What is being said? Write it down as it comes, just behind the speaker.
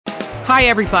Hi,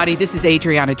 everybody. This is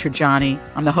Adriana Trajani.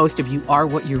 I'm the host of You Are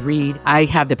What You Read. I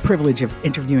have the privilege of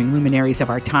interviewing luminaries of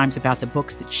our times about the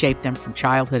books that shaped them from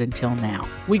childhood until now.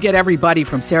 We get everybody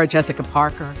from Sarah Jessica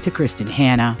Parker to Kristen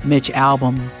Hanna, Mitch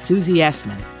Albom, Susie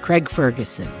Essman, Craig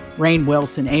Ferguson, Rainn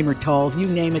Wilson, Amor Tolls, you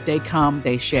name it, they come,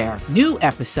 they share. New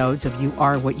episodes of You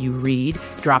Are What You Read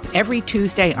drop every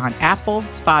Tuesday on Apple,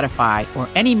 Spotify, or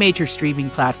any major streaming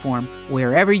platform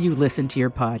wherever you listen to your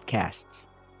podcasts.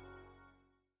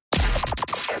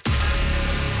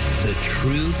 The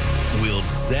truth will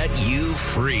set you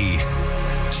free.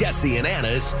 Jesse and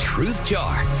Anna's Truth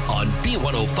Jar on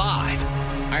B105.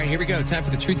 All right, here we go. Time for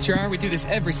the Truth Jar. We do this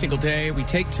every single day. We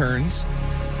take turns.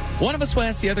 One of us will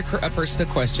ask the other person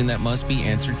a question that must be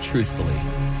answered truthfully.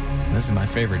 This is my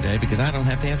favorite day because I don't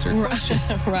have to answer a question.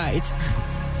 Right. It's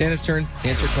Anna's turn.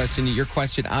 Answer a question. Your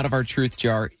question out of our Truth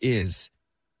Jar is,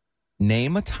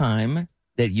 name a time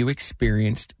that you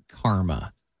experienced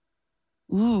karma.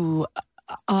 Ooh.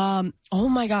 Oh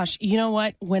my gosh. You know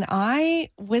what? When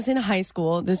I was in high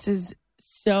school, this is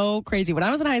so crazy. When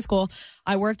I was in high school,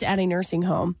 I worked at a nursing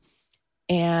home.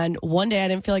 And one day I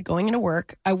didn't feel like going into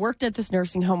work. I worked at this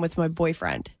nursing home with my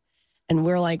boyfriend. And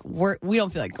we're like, we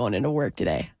don't feel like going into work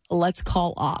today. Let's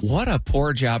call off. What a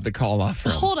poor job to call off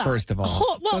from, Hold on. first of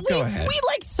all. Go ahead. We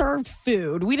served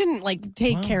food. We didn't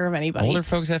take care of anybody. Older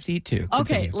folks have to eat too.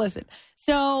 Okay, listen.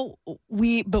 So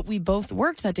we both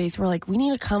worked that day. So we're like, we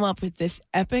need to come up with this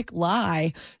epic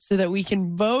lie so that we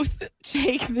can both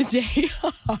take the day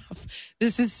off.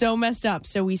 This is so messed up.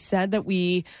 So we said that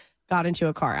we got into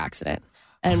a car accident.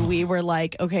 And we were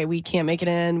like, okay, we can't make it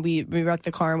in. We wrecked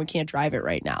the car and we can't drive it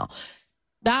right now.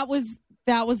 That was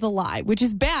the lie, which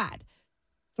is bad.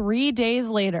 3 days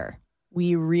later,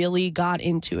 we really got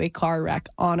into a car wreck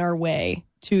on our way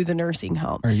to the nursing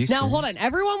home. Are you now, serious? hold on.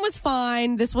 Everyone was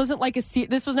fine. This wasn't like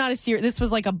this was not a serious, this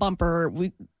was like a bumper.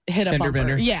 We hit a Fender bumper.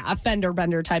 bender? Yeah, a fender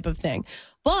bender type of thing.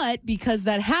 But because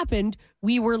that happened,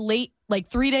 we were late. Like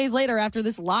 3 days later after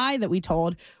this lie that we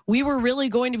told, we were really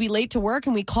going to be late to work.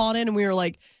 And we called in and we were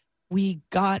like, we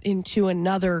got into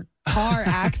another car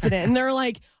accident. And they're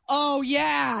like, oh,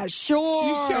 yeah, sure.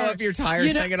 You show up, your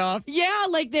tires hanging off? Yeah,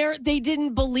 like they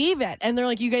didn't believe it. And they're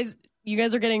like, you guys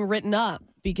are getting written up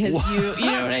because you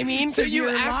know what I mean? So you were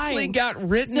actually lying. got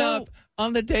written up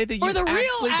on the day that you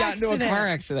actually got into a car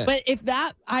accident. But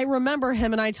I remember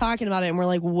him and I talking about it and we're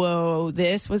like, whoa,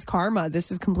 this was karma. This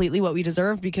is completely what we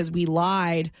deserved because we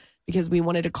lied because we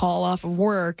wanted to call off of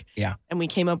work. Yeah. And we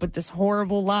came up with this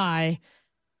horrible lie.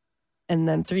 And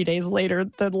then 3 days later,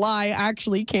 the lie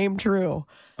actually came true.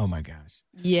 Oh, my gosh.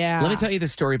 Yeah. Let me tell you the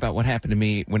story about what happened to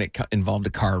me when it involved a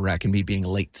car wreck and me being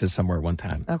late to somewhere one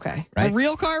time. Okay. Right? A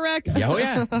real car wreck? Oh,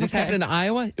 yeah. This Okay. happened in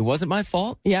Iowa. It wasn't my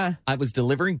fault. Yeah. I was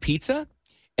delivering pizza,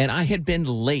 and I had been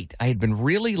late. I had been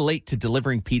really late to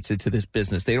delivering pizza to this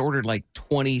business. They ordered like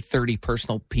 20, 30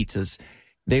 personal pizzas.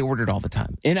 They ordered all the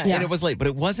time. And it was late, but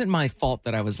it wasn't my fault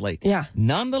that I was late. Yeah.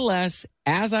 Nonetheless,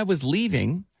 as I was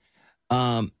leaving,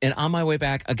 and on my way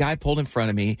back, a guy pulled in front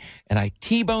of me, and I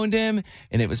T-boned him,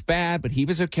 and it was bad, but he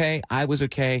was okay. I was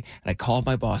okay. And I called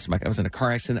my boss. I'm like, I was in a car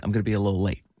accident. I'm going to be a little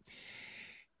late.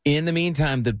 In the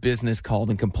meantime, the business called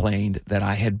and complained that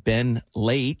I had been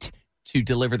late to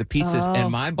deliver the pizzas. Oh. And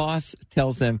my boss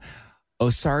tells them,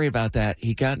 oh, sorry about that.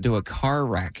 He got into a car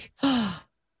wreck.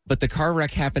 But the car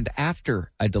wreck happened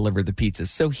after I delivered the pizzas.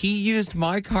 So he used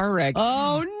my car wreck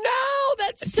Oh, no.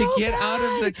 That's so to get bad. out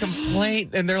of the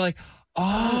complaint. And they're like,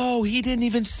 oh, he didn't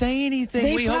even say anything.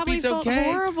 They We hope probably he's felt okay.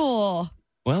 horrible.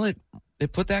 Well, it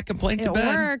put that complaint to It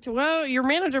bed. worked. Well, your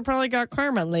manager probably got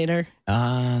karma later.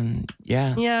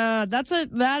 Yeah. Yeah,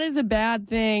 that is a bad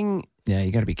thing. Yeah,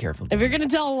 you got to be careful. If you're gonna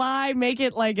tell a lie, make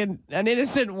it like an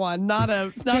innocent one, not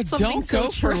something don't so go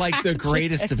for like the tragic.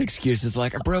 greatest of excuses,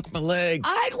 like I broke my leg.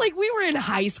 We were in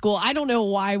high school. I don't know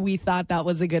why we thought that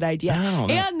was a good idea. I don't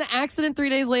know. And the accident 3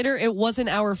 days later, it wasn't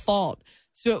our fault.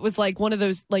 So it was like one of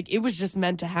those, like it was just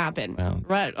meant to happen. Well,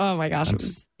 right? Oh my gosh, it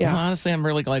was. Well, Yeah, honestly, I'm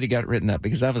really glad you got written up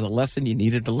because that was a lesson you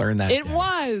needed to learn that it day.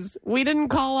 was. We didn't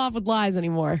call off with lies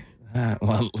anymore.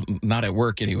 Well, not at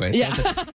work anyway. Yeah.